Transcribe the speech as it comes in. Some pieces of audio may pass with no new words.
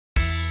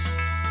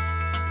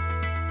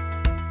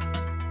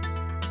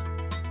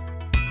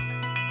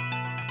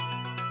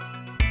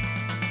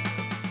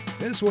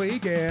This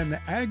week in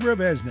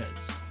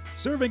Agribusiness,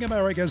 serving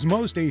America's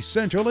most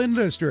essential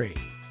industry,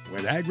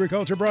 with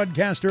agriculture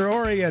broadcaster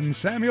Orion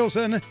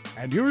Samuelson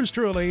and yours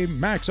truly,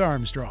 Max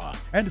Armstrong,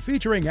 and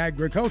featuring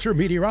agriculture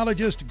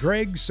meteorologist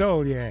Greg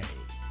Solier.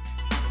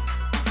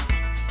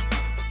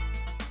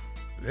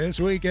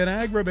 This week in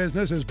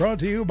Agribusiness is brought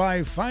to you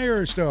by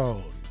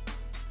Firestone.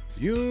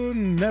 You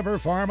never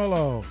farm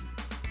alone.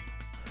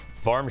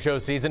 Farm show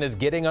season is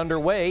getting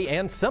underway,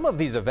 and some of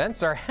these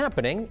events are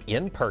happening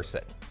in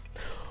person.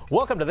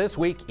 Welcome to This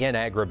Week in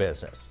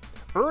Agribusiness.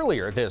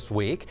 Earlier this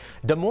week,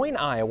 Des Moines,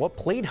 Iowa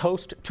played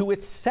host to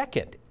its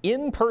second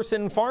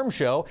in-person farm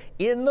show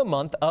in the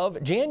month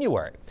of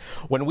January.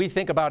 When we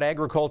think about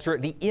agriculture,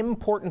 the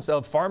importance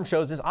of farm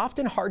shows is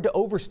often hard to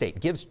overstate.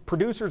 It gives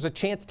producers a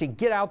chance to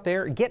get out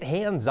there, get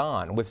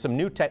hands-on with some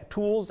new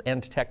tools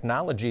and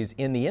technologies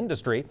in the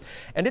industry.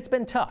 And it's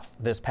been tough.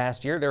 This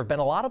past year, there have been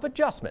a lot of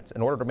adjustments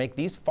in order to make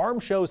these farm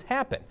shows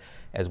happen.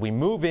 As we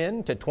move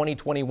into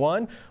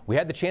 2021, we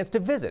had the chance to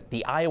visit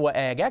the Iowa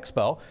Ag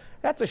Expo.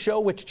 That's a show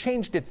which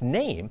changed its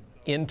name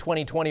in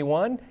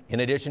 2021, in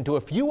addition to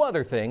a few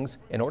other things,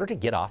 in order to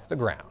get off the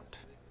ground.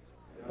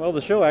 Well,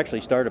 the show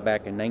actually started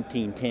back in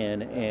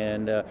 1910,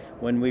 and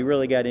when we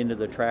really got into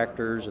the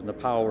tractors and the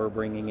power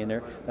bringing in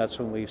there, that's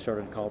when we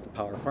started to call it the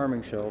Power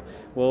Farming Show.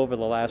 Well, over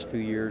the last few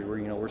years,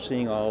 we're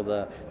seeing all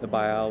the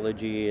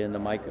biology and the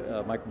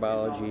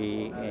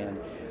microbiology and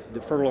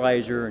the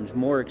fertilizer and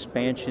more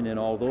expansion in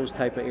all those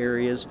type of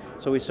areas.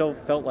 So we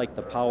felt like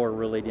the power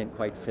really didn't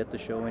quite fit the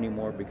show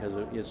anymore because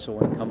it's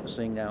so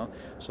encompassing now.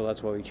 So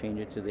that's why we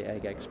changed it to the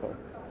Ag Expo.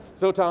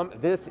 So Tom,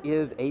 this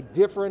is a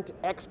different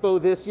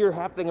expo this year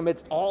happening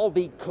amidst all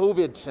the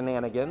COVID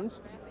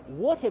shenanigans.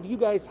 What have you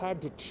guys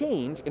had to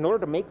change in order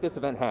to make this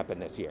event happen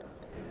this year?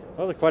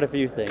 Well, there's quite a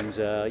few things.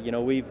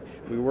 We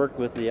worked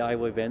with the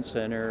Iowa Event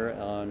Center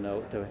on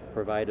to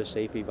provide a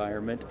safe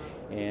environment,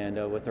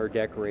 and with our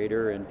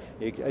decorator. And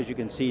as you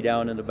can see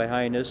down in the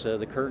behind us,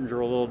 the curtains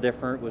are a little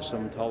different with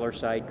some taller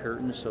side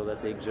curtains so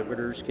that the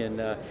exhibitors can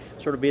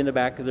sort of be in the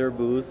back of their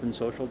booth and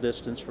social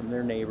distance from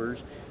their neighbors.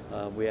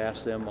 We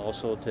asked them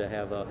also to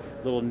have a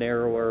little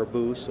narrower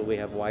booth, so we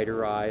have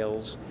wider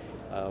aisles.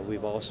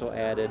 We've also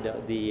added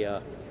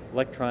the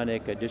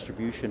electronic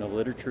distribution of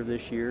literature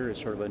this year. Is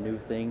sort of a new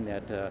thing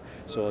that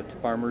so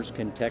farmers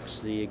can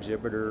text the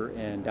exhibitor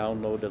and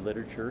download the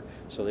literature,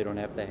 so they don't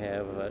have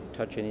to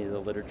touch any of the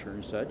literature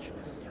and such.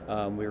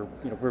 We're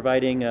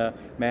providing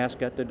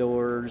masks at the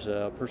doors,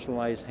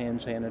 personalized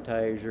hand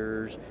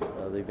sanitizers.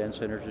 The event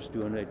center is just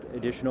doing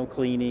additional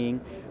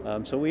cleaning.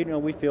 So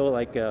we feel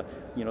like the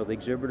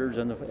exhibitors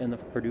and the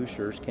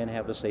producers can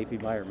have a safe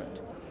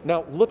environment.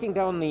 Now, looking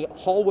down the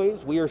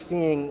hallways, we are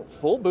seeing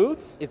full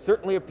booths. It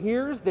certainly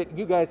appears that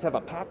you guys have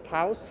a packed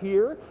house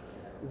here.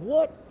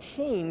 What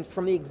changed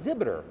from the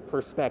exhibitor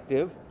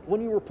perspective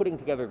when you were putting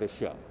together this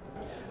show?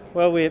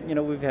 Well,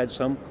 we've had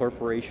some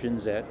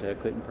corporations that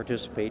couldn't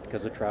participate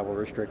because of travel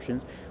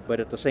restrictions, but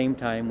at the same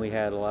time we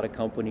had a lot of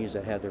companies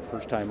that had their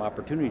first time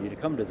opportunity to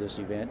come to this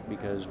event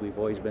because we've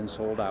always been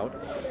sold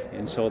out,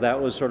 and so that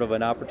was sort of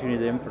an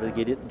opportunity for them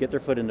to get their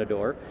foot in the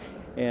door.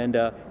 And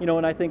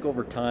and I think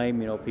over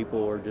time,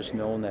 people are just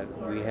known that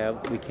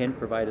we can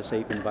provide a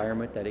safe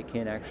environment, that it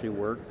can actually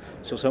work.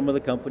 So some of the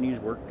companies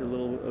worked a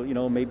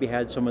little, maybe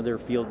had some of their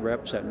field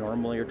reps that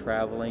normally are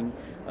traveling,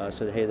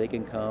 said, hey, they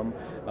can come.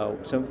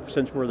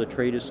 Since we're the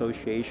trade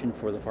association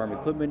for the farm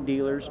equipment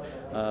dealers,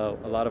 a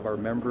lot of our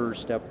members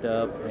stepped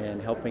up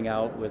and helping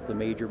out with the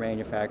major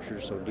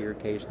manufacturers, so Deere,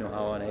 Case,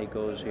 Know-How, and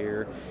AGCO's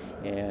here,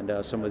 and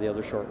some of the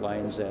other short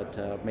lines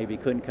that maybe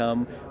couldn't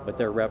come, but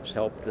their reps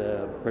helped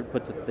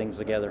put the things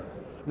together.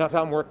 Now,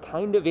 Tom, we're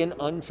kind of in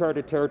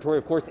uncharted territory.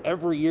 Of course,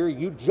 every year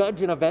you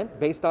judge an event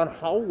based on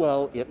how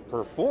well it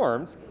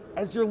performs.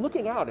 As you're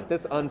looking out at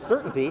this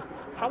uncertainty,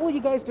 how will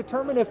you guys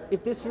determine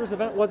if this year's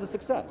event was a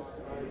success?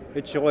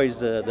 It's always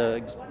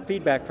the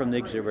feedback from the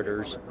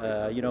exhibitors.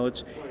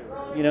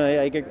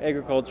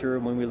 Agriculture,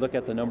 when we look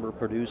at the number of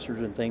producers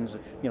and things,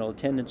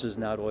 attendance is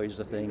not always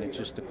the thing. It's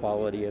just the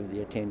quality of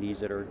the attendees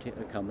that are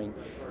coming.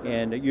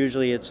 And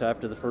usually it's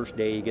after the first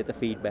day you get the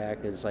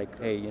feedback. It's like,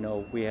 hey,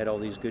 we had all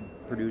these good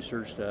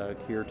producers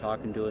here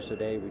talking to us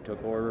today. We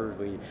took orders,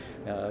 we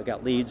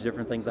got leads,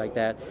 different things like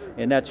that.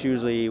 And that's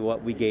usually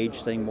what we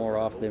gauge thing more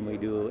often than we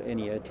do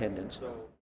any attendance.